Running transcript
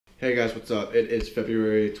Hey guys, what's up? It is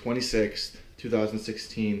February 26th,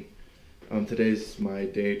 2016. Today's my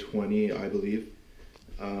day 20, I believe.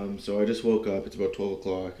 So I just woke up. It's about 12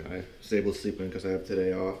 o'clock. I was able to sleep in because I have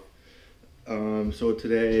today off. So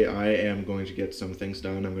today I am going to get some things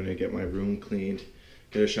done. I'm going to get my room cleaned,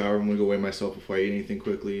 get a shower. I'm going to go weigh myself before I eat anything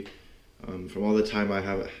quickly. From all the time I've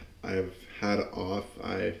had off,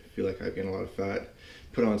 I feel like I've gained a lot of fat,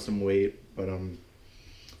 put on some weight, but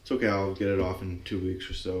it's okay, I'll get it off in 2 weeks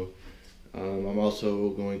or so. I'm also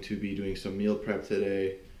going to be doing some meal prep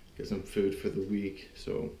today, get some food for the week,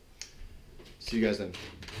 so see you guys then.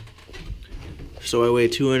 So I weigh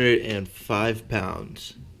 205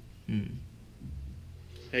 pounds.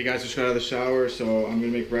 Hey guys, just got out of the shower, so I'm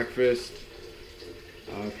gonna make breakfast.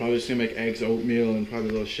 Probably just gonna make eggs, oatmeal, and probably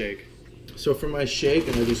a little shake. So for my shake,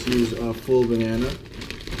 I just use a full banana,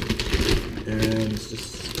 and it's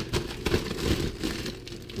just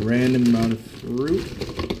a random amount of fruit.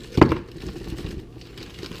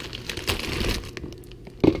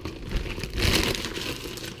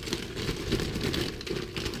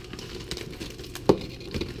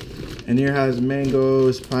 And here has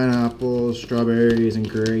mangoes, pineapples, strawberries, and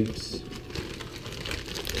grapes.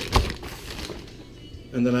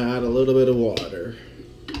 And then I add a little bit of water.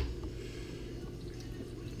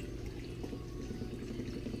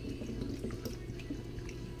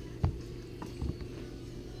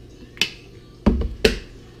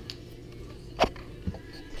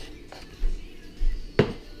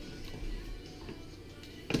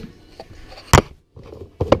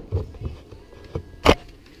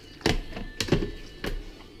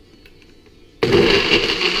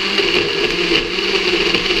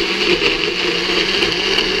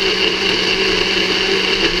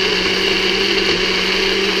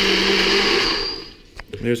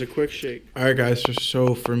 There's a quick shake. All right, guys.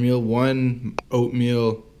 So for meal one,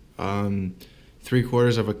 oatmeal,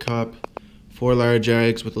 3/4 of a cup, 4 large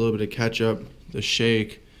eggs with a little bit of ketchup, the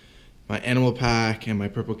shake, my animal pack, and my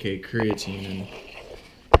Purple K creatine. And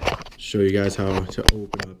show you guys how to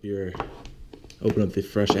open up the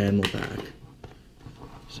fresh animal pack.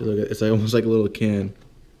 So look, it's like almost like a little can.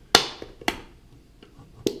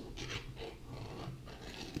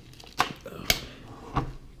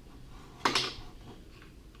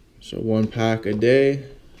 So 1 pack a day,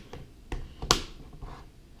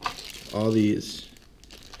 all these,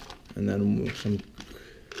 and then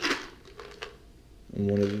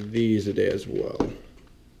one of these a day as well.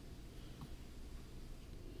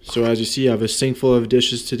 So as you see, I have a sink full of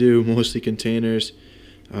dishes to do, mostly containers.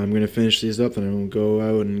 I'm going to finish these up and I'm going to go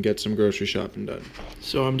out and get some grocery shopping done.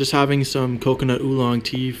 So I'm just having some coconut oolong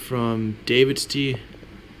tea from David's Tea.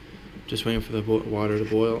 Just waiting for the water to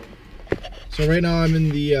boil. So right now I'm in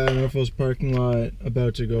the Northwest parking lot,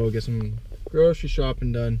 about to go get some grocery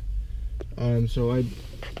shopping done. So I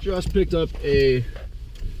just picked up a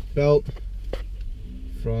belt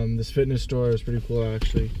from this fitness store. It's pretty cool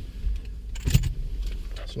actually.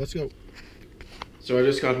 So let's go. So I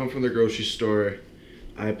just got home from the grocery store.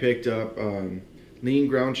 I picked up lean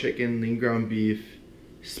ground chicken, lean ground beef,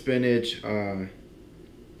 spinach,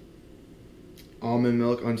 almond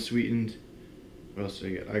milk unsweetened. What else did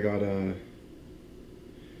I get? I got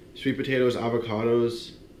sweet potatoes,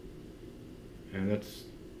 avocados, and that's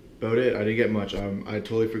about it. I didn't get much. I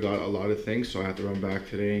totally forgot a lot of things, so I have to run back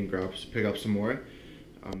today and pick up some more.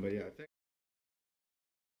 But yeah,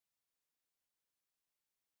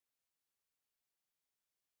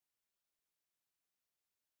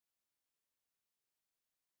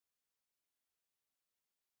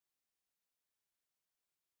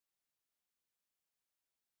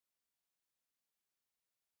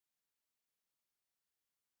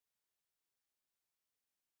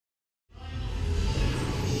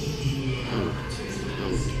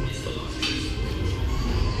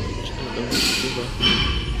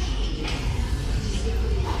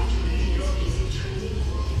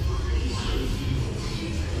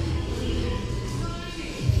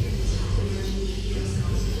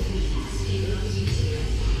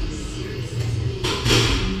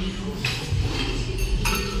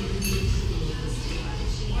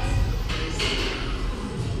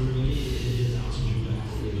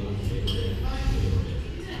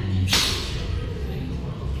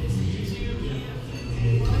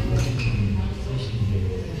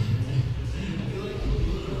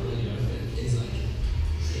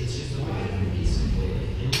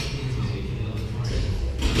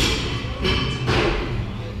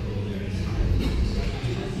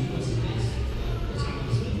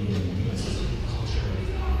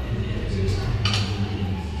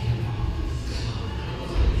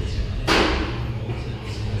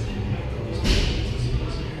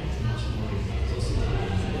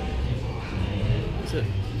 That's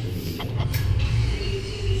it.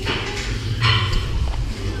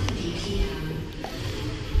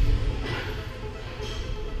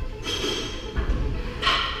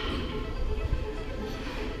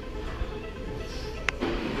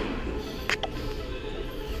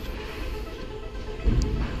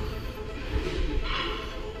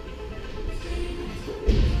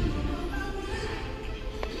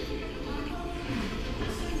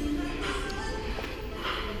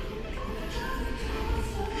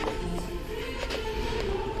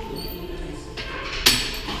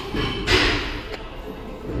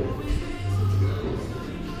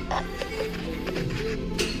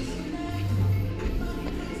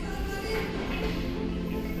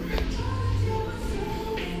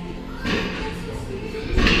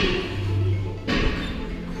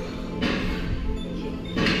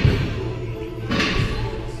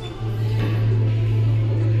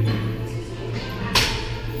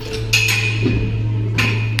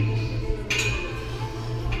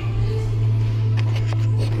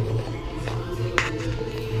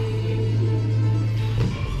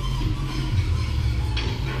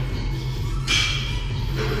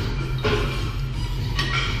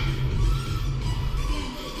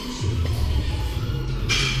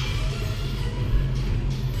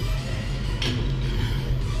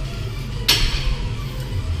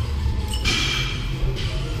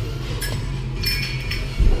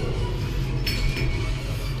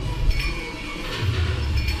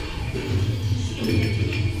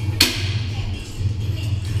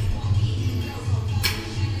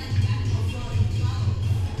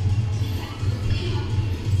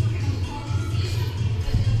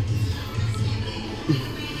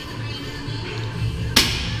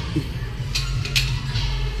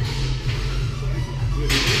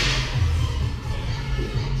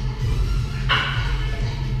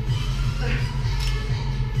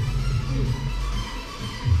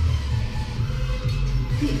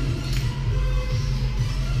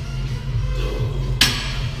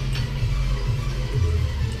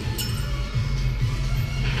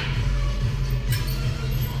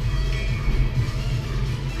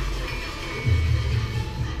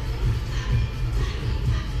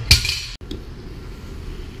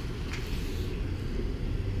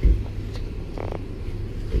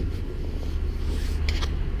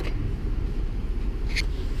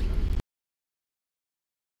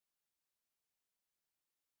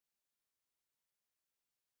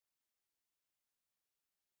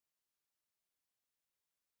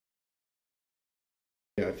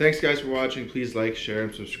 Yeah, thanks guys for watching. Please like, share,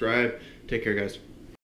 and subscribe. Take care, guys.